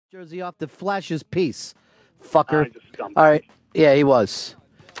Jersey off to flash his piece, fucker. All right. Yeah, he was.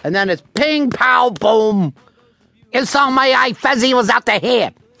 And then it's ping, pow, boom. You saw my eye. Fezzy was out to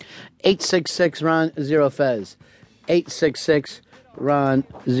here. 866 Ron Zero Fez. 866 Ron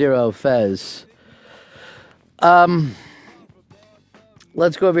Zero Fez. Let's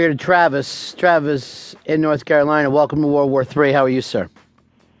go over here to Travis. Travis in North Carolina. Welcome to World War III. How are you, sir?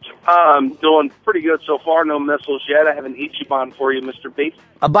 I'm doing pretty good so far. No missiles yet. I have an Ichiban for you, Mr. B.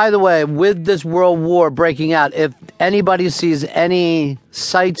 By the way, with this world war breaking out, if anybody sees any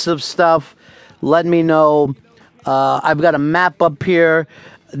sights of stuff, let me know. I've got a map up here.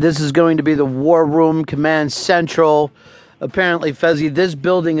 This is going to be the War Room Command Central. Apparently, Fezzy, this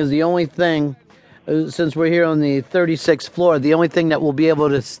building is the only thing, since we're here on the 36th floor, the only thing that will be able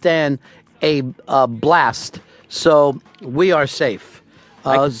to stand a blast. So we are safe.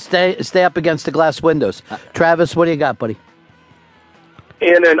 Stay up against the glass windows. Travis, what do you got, buddy?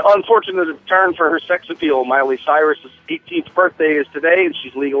 In an unfortunate turn for her sex appeal, Miley Cyrus's 18th birthday is today, and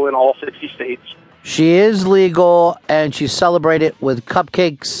she's legal in all 50 states. She is legal, and she celebrated with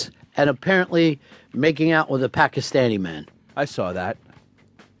cupcakes and apparently making out with a Pakistani man. I saw that.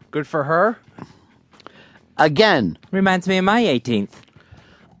 Good for her. Again. Reminds me of my 18th.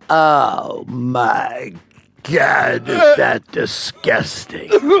 Oh, my God, is that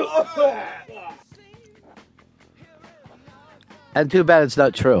disgusting. And too bad it's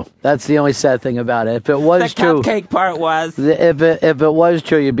not true. That's the only sad thing about it. If it was true, the cupcake part was. If it was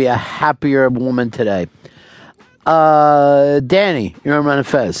true, you'd be a happier woman today. Danny, you're on Ron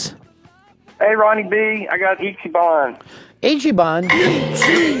Fez. Hey, Ronnie B, I got Ichiban. Ichiban.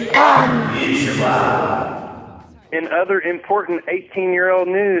 In other important 18-year-old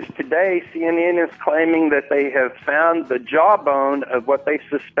news, today CNN is claiming that they have found the jawbone of what they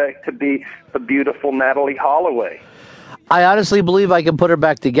suspect to be the beautiful Natalie Holloway. I honestly believe I can put her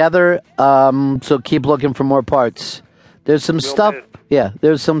back together, so keep looking for more parts. There's some stuff,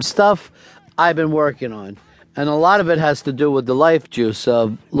 there's some stuff I've been working on, and a lot of it has to do with the life juice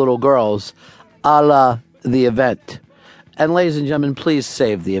of little girls, a la the event. And ladies and gentlemen, please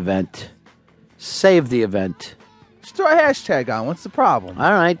save the event. Save the event. Just throw a hashtag on. What's the problem?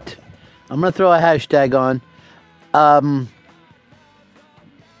 All right. I'm going to throw a hashtag on.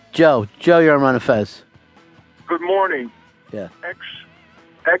 Joe, you're on Ron Fez. Good morning. Yeah.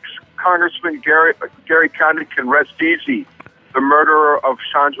 Ex-Congressman Gary Condon can rest easy. The murderer of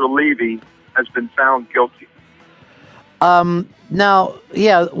Chandra Levy has been found guilty. Now,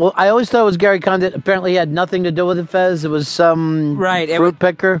 yeah, well, I always thought it was Gary Condon. Apparently he had nothing to do with it, Fez. It was some fruit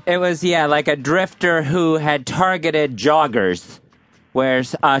picker. It was, like a drifter who had targeted joggers, where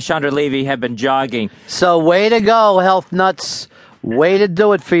Chandra Levy had been jogging. So way to go, health nuts. Way to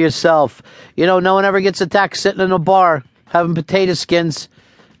do it for yourself. You know, no one ever gets attacked sitting in a bar, having potato skins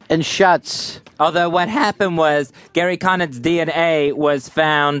and shots. Although what happened was Gary Condon's DNA was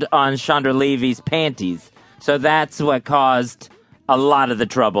found on Chandra Levy's panties. So that's what caused a lot of the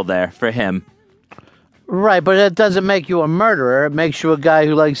trouble there for him. Right, but it doesn't make you a murderer. It makes you a guy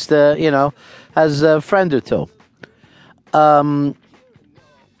who likes to, has a friend or two.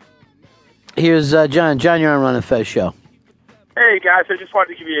 Here's John. John, you're on Ron Fez show. Hey, guys, I just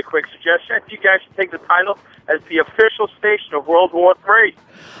wanted to give you a quick suggestion. You guys should take the title as the official station of World War III.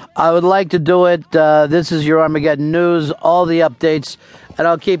 I would like to do it. This is your Armageddon News, all the updates, and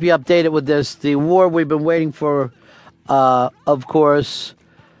I'll keep you updated with this. The war we've been waiting for, of course,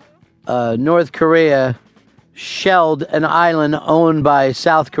 North Korea shelled an island owned by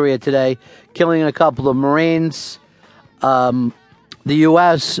South Korea today, killing a couple of Marines. The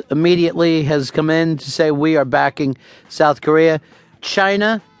U.S. immediately has come in to say we are backing South Korea.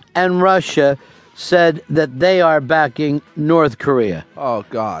 China and Russia said that they are backing North Korea. Oh,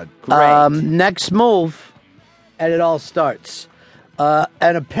 God. Great. Next move, and it all starts. And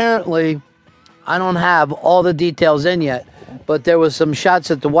apparently, I don't have all the details in yet, but there was some shots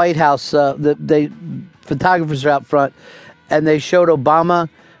at the White House. Photographers are out front, and they showed Obama,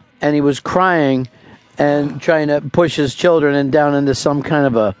 and he was crying and trying to push his children down into some kind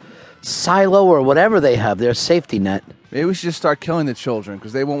of a silo or whatever they have, their safety net. Maybe we should just start killing the children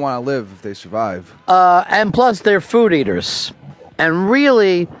because they won't want to live if they survive. And plus, they're food eaters. And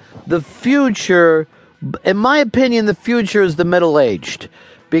really, the future, in my opinion, the future is the middle-aged.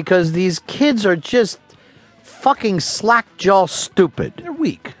 Because these kids are just fucking slack-jaw stupid. They're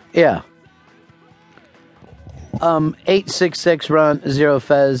weak. Yeah. 866 Ron Zero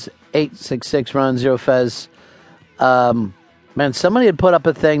Fez. 866 Ron Zero Fez. Man, somebody had put up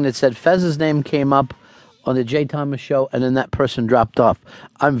a thing that said Fez's name came up on the Jay Thomas show, and then that person dropped off.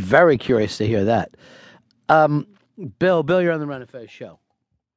 I'm very curious to hear that. Bill, you're on the Ron Fez show.